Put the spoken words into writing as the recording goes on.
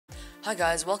Hi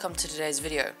guys, welcome to today's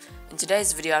video. In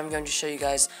today's video I'm going to show you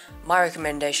guys my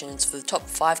recommendations for the top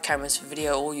 5 cameras for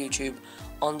video or YouTube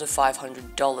under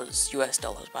 $500 US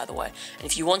dollars, by the way. And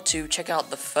if you want to, check out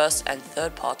the first and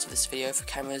third parts of this video for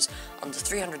cameras under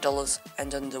 $300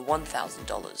 and under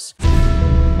 $1,000.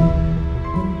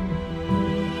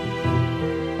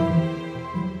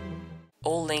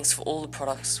 All links for all the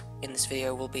products in this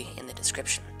video will be in the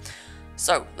description.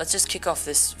 So, let's just kick off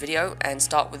this video and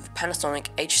start with the Panasonic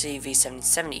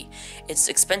ZS60. It's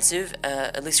expensive,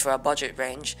 at least for our budget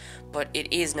range, but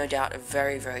it is no doubt a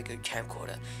very, very good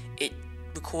camcorder. It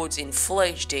records in full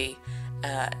HD,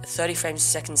 30 frames per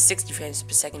second, 60 frames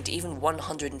per second, even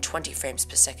 120 frames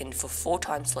per second for 4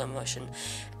 times slow motion,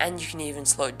 and you can even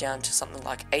slow it down to something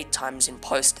like 8 times in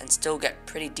post and still get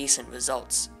pretty decent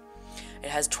results. It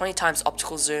has 20 times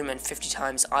optical zoom and 50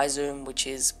 times eye zoom, which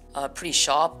is pretty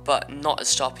sharp, but not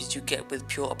as sharp as you get with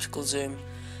pure optical zoom.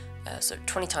 So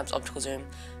 20 times optical zoom,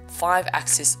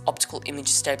 5-axis optical image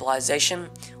stabilization,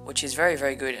 which is very,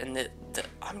 very good, and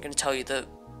I'm going to tell you the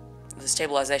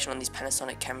stabilization on these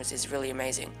Panasonic cameras is really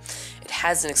amazing. It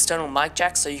has an external mic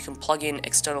jack, so you can plug in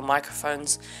external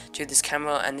microphones to this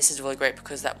camera, and this is really great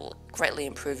because that will greatly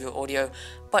improve your audio.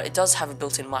 But it does have a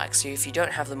built-in mic, so if you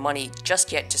don't have the money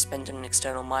just yet to spend on an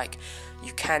external mic,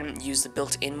 you can use the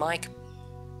built-in mic.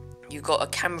 You've got a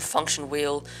camera function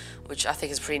wheel, which I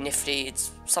think is pretty nifty. It's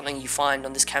something you find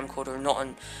on this camcorder and not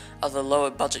on other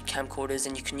lower budget camcorders,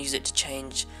 and you can use it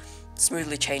to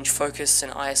smoothly change focus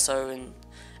and ISO and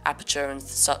aperture and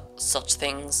such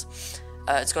things.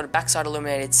 It's got a backside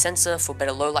illuminated sensor for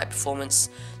better low light performance.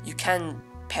 You can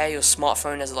pair your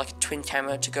smartphone as like a twin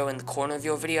camera to go in the corner of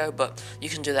your video, but you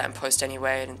can do that in post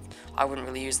anyway, and I wouldn't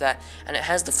really use that. And it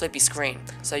has the flippy screen,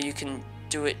 so you can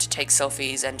do it to take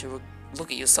selfies and to look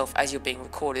at yourself as you're being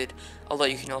recorded, although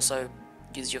you can also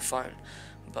use your phone.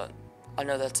 But I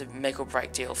know that's a make or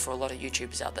break deal for a lot of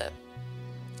YouTubers out there.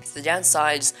 The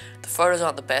downsides, the photos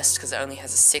aren't the best because it only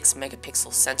has a 6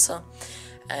 megapixel sensor,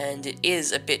 and it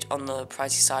is a bit on the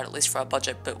pricey side, at least for our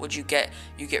budget, but what you get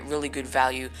really good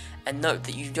value. And note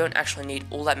that you don't actually need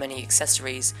all that many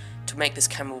accessories to make this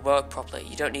camera work properly.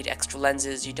 You don't need extra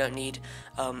lenses, you don't need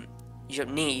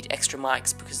extra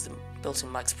mics because the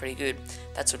built-in mic's pretty good,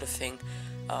 that sort of thing.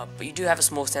 But you do have a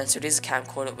small sensor. It is a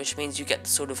camcorder, which means you get the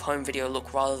sort of home video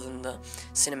look rather than the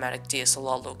cinematic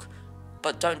DSLR look.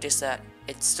 But don't diss that,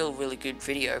 it's still really good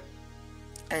video.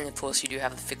 And of course you do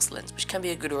have the fixed lens, which can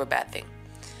be a good or a bad thing.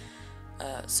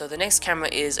 So the next camera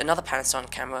is another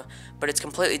Panasonic camera, but it's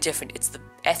completely different. It's the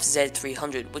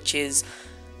FZ300, which is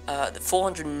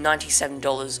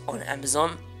 $497 on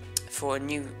Amazon for a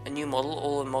new model.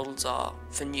 All the models are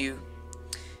for new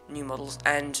models,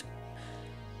 and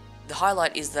the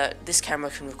highlight is that this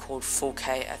camera can record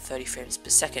 4K at 30 frames per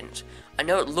second. I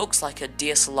know it looks like a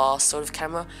DSLR sort of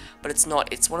camera, but it's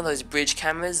not. It's one of those bridge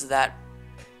cameras that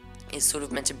is sort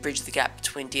of meant to bridge the gap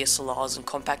between DSLRs and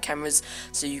compact cameras,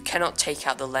 so you cannot take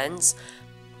out the lens.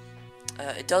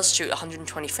 It does shoot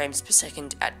 120 frames per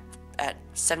second at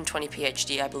 720p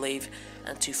HD, I believe,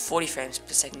 and to 40 frames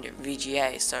per second at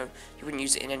VGA, so you wouldn't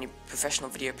use it in any professional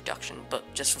video production, but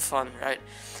just for fun, right?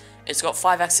 It's got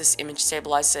 5-axis image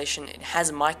stabilization. It has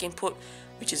a mic input,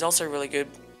 which is also really good.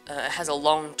 It has a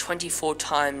long 24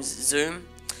 times zoom,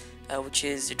 which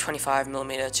is a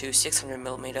 25mm to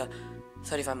 600mm,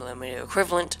 35mm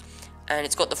equivalent, and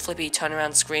it's got the flippy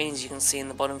turnaround screens you can see in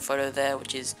the bottom photo there,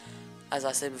 which is, as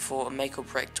I said before, a make or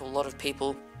break to a lot of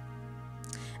people.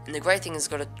 And the great thing is it's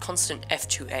got a constant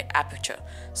f2.8 aperture,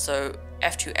 so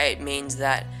f2.8 means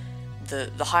that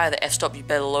the higher the f-stop, you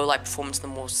better low light performance, the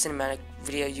more cinematic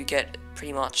video you get.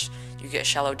 Pretty much you get a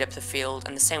shallow depth of field,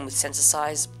 and the same with sensor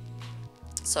size.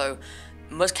 So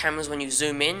most cameras, when you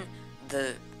zoom in,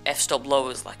 the f-stop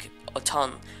lowers like a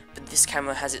ton, but this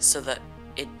camera has it so that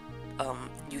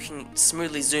you can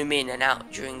smoothly zoom in and out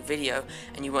during video,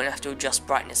 and you won't have to adjust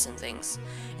brightness and things.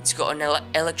 It's got an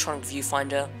electronic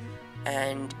viewfinder,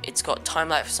 and it's got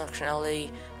time-lapse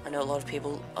functionality. I know a lot of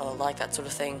people like that sort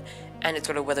of thing, and it's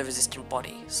got a weather-resistant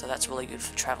body, so that's really good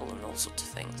for travel and all sorts of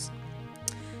things.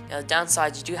 Now the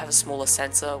downsides, you do have a smaller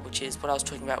sensor, which is what I was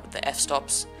talking about with the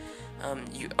f-stops.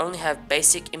 You only have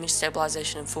basic image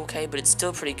stabilization in 4K, but it's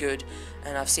still pretty good,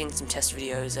 and I've seen some test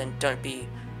videos, and don't be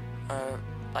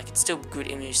it's still good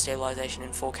image stabilization in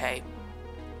 4K.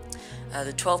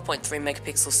 The 12.3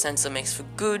 megapixel sensor makes for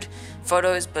good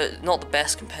photos, but not the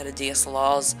best compared to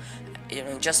DSLRs.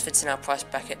 It just fits in our price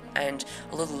bracket, and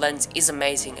although the lens is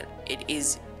amazing, it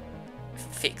is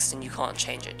fixed and you can't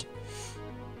change it.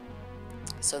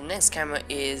 So the next camera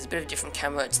is a bit of a different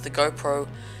camera. It's the GoPro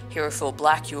Hero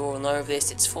Black. You all know of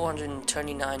this. It's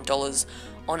 $429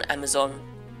 on Amazon.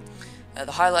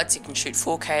 The highlights, you can shoot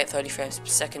 4K at 30 frames per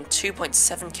second,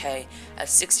 2.7K at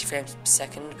 60 frames per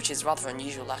second, which is rather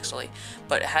unusual actually,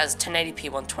 but it has 1080p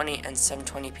 120 and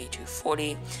 720p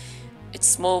 240. It's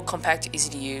small, compact, easy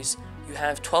to use. You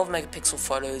have 12 megapixel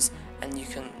photos and you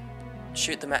can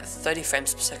shoot them at 30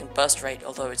 frames per second burst rate,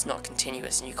 although it's not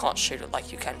continuous and you can't shoot it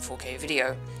like you can 4K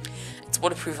video. It's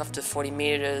waterproof up to 40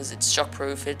 meters, it's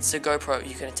shockproof, it's a GoPro,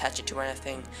 you can attach it to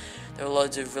anything. There are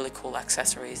loads of really cool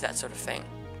accessories, that sort of thing.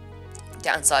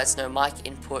 Downsides, no mic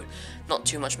input, not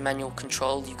too much manual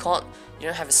control. You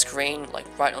don't have a screen like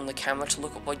right on the camera to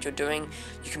look at what you're doing.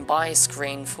 You can buy a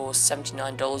screen for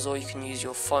 $79 or you can use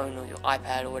your phone or your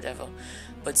iPad or whatever,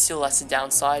 but still that's a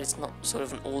downside. It's not sort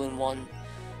of an all-in-one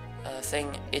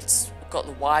thing. It's got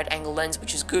the wide angle lens,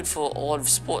 which is good for a lot of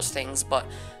sports things, but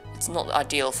it's not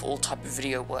ideal for all type of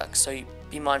video work, so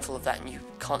be mindful of that, and you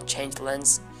can't change the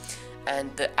lens.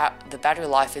 And the battery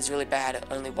life is really bad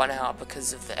at only 1 hour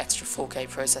because of the extra 4K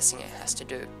processing it has to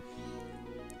do.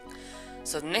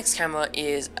 So the next camera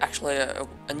is actually a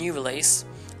new release,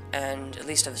 and at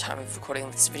least at the time of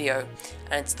recording this video,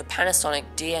 and it's the Panasonic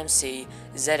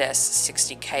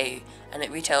ZS60, and it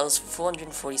retails for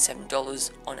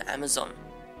 $447 on Amazon.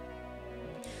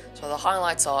 So the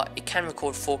highlights are, it can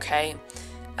record 4K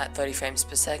at 30 frames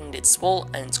per second, it's small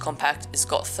and it's compact, it's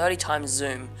got 30 times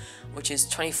zoom, which is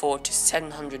 24 to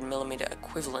 700mm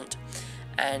equivalent,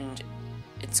 and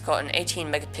it's got an 18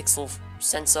 megapixel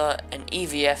sensor, an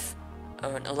EVF,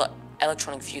 or an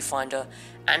electronic viewfinder,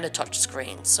 and a touch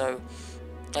screen, so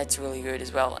that's really good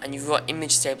as well, and you've got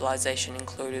image stabilization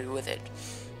included with it.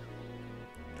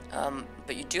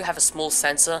 But you do have a small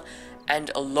sensor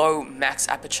and a low max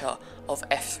aperture of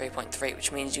f3.3,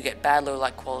 which means you get bad low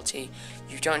light quality,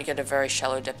 you don't get a very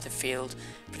shallow depth of field,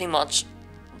 pretty much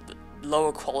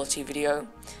lower quality video,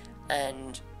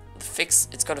 and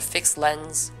it's got a fixed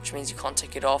lens, which means you can't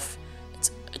take it off.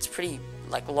 It's pretty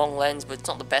like long lens, but it's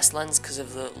not the best lens because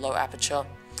of the low aperture,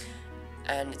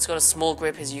 and it's got a small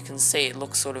grip. As you can see, it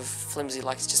looks sort of flimsy,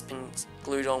 like it's just been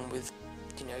glued on with,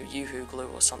 you know, Yoo-hoo glue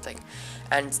or something.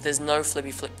 And there's no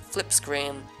flippy flip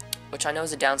screen, which I know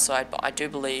is a downside, but I do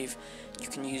believe you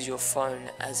can use your phone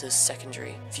as a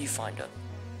secondary viewfinder.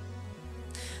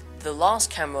 The last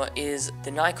camera is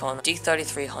the Nikon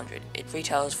D3300. It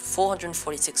retails for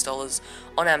 $446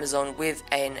 on Amazon with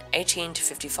an 18 to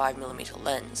 55mm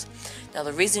lens. Now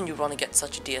the reason you want to get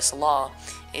such a DSLR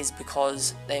is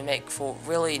because they make for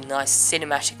really nice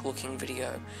cinematic looking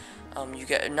video. You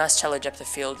get a nice shallow depth of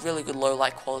field, really good low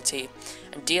light quality,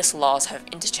 and DSLRs have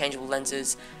interchangeable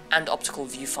lenses and optical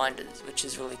viewfinders, which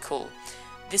is really cool.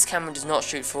 This camera does not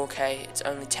shoot 4K, it's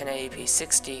only 1080p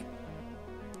 60,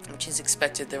 which is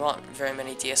expected. There aren't very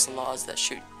many DSLRs that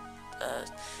shoot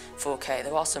 4K.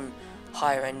 There are some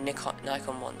higher end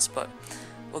Nikon ones, but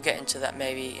we'll get into that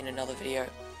maybe in another video.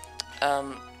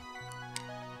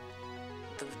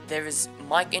 There is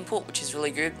mic input, which is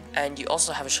really good, and you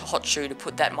also have a hot shoe to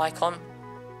put that mic on.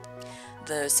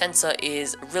 The sensor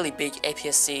is a really big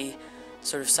APS-C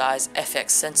sort of size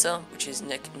FX sensor, which is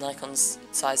Nikon's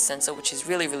size sensor, which is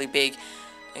really big,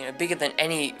 you know, bigger than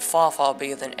far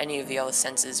bigger than any of the other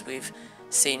sensors we've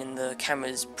seen in the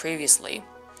cameras previously,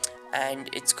 and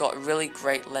it's got really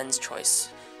great lens choice.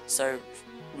 So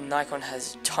Nikon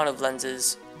has a ton of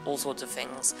lenses, all sorts of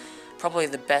things. Probably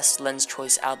the best lens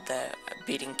choice out there,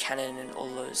 beating Canon and all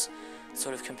those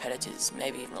sort of competitors,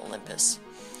 maybe even Olympus.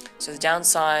 So the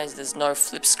downsides, there's no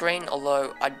flip screen,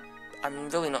 although I'm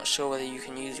really not sure whether you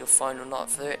can use your phone or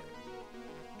not for it.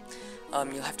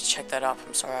 You'll have to check that up.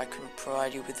 I'm sorry I couldn't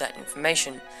provide you with that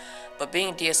information. But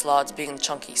being a DSLR, it's big and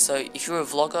chunky, so if you're a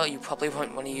vlogger, you probably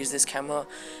won't want to use this camera.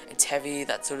 It's heavy,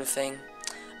 that sort of thing.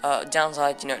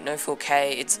 Downside, you know, no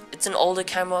 4K. It's an older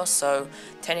camera, so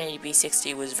 1080p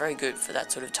 60 was very good for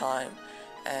that sort of time,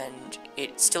 and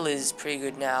it still is pretty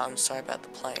good now. I'm sorry about the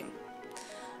plane.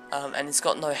 And it's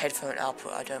got no headphone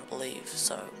output, I don't believe,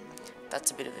 so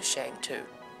that's a bit of a shame too.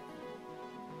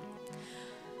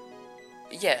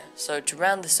 Yeah, so to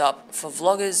round this up, for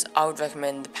vloggers, I would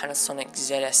recommend the Panasonic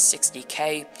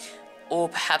ZS60, or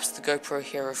perhaps the GoPro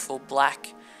Hero Full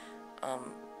Black,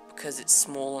 because it's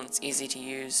small and it's easy to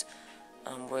use,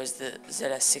 whereas the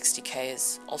ZS60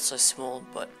 is also small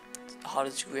but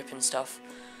harder to grip and stuff.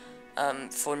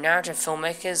 For narrative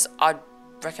filmmakers, I'd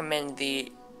recommend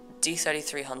the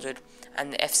D3300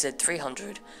 and the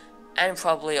FZ300, and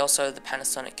probably also the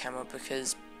Panasonic camera,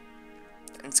 because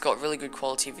it's got really good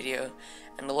quality video,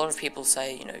 and a lot of people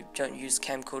say, you know, don't use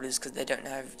camcorders because they don't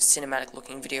have cinematic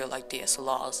looking video like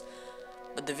DSLRs,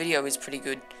 but the video is pretty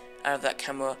good out of that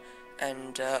camera,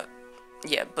 and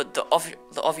yeah, but the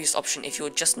obvious option, if you're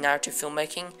just narrative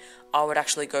filmmaking, I would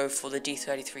actually go for the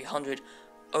D3300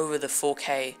 over the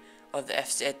 4K of the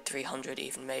FZ300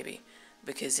 even, maybe,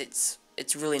 because it's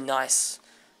really nice,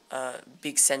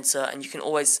 big sensor, and you can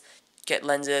always get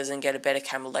lenses and get a better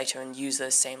camera later and use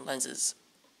those same lenses.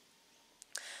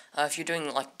 If you're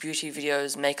doing like beauty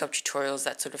videos, makeup tutorials,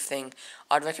 that sort of thing,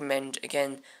 I'd recommend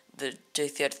again the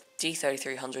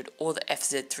D3300 or the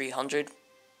FZ300.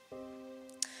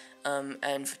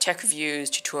 And for tech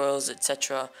reviews, tutorials,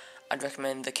 etc., I'd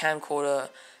recommend the Camcorder,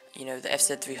 you know, the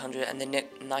FZ300 and the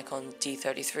Nikon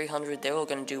D3300. They're all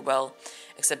going to do well,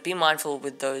 except be mindful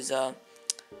with those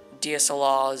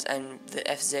DSLRs and the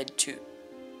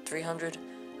FZ300.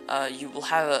 You will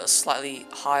have a slightly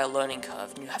higher learning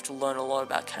curve, and you have to learn a lot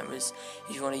about cameras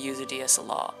if you want to use a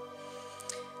DSLR.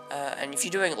 And if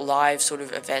you're doing live sort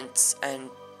of events, and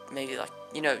maybe like,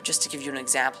 you know, just to give you an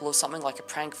example of something like a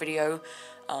prank video,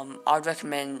 I'd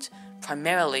recommend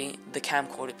primarily the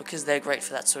Camcorder, because they're great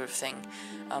for that sort of thing.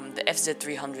 The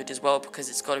FZ300 as well, because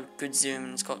it's got a good zoom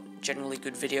and it's got generally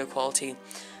good video quality.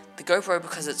 The GoPro,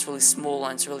 because it's really small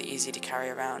and it's really easy to carry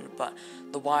around, but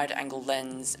the wide angle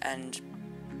lens and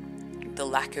the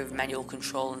lack of manual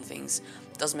control and things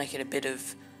does make it a bit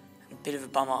of a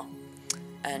bummer.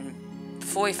 And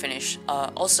before we finish,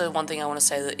 also one thing I want to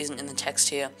say that isn't in the text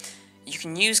here: you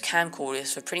can use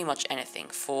camcorders for pretty much anything.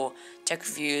 For tech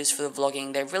reviews, for the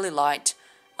vlogging, they're really light,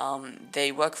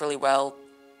 they work really well,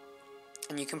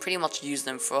 and you can pretty much use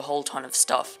them for a whole ton of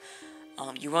stuff.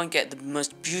 You won't get the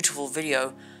most beautiful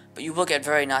video, but you will get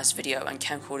very nice video, and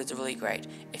camcorders are really great.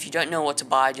 If you don't know what to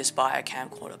buy, just buy a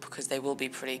camcorder, because they will be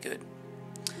pretty good.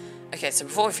 Okay, so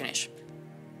before we finish,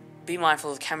 be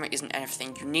mindful the camera isn't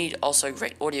everything. You need also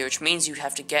great audio, which means you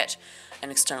have to get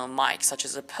an external mic, such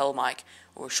as a lapel mic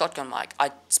or a shotgun mic.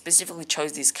 I specifically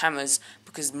chose these cameras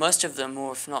because most of them,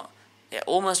 or if not, yeah,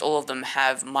 almost all of them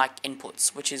have mic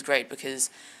inputs, which is great because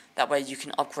that way you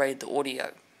can upgrade the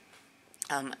audio.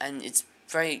 And it's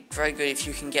very, very good if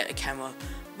you can get a camera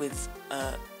with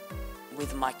a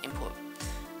mic input.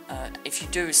 If you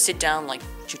do sit down like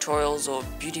tutorials or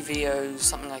beauty videos,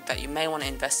 something like that, you may want to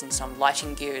invest in some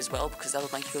lighting gear as well, because that will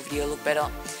make your video look better.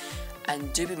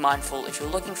 And do be mindful, if you're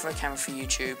looking for a camera for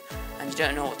YouTube and you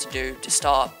don't know what to do to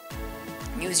start,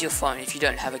 use your phone. If you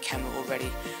don't have a camera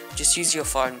already, just use your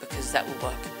phone, because that will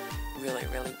work really,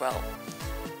 really well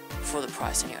for the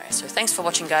price anyway. So thanks for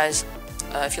watching, guys.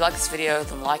 If you like this video,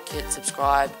 then like it,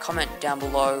 subscribe, comment down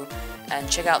below, and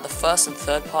check out the first and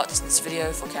third parts of this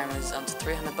video for cameras under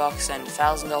 $300 and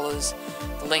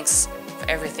 $1,000. The links for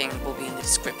everything will be in the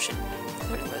description,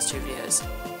 including those two videos.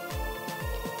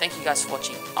 Thank you guys for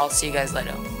watching. I'll see you guys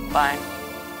later. Bye.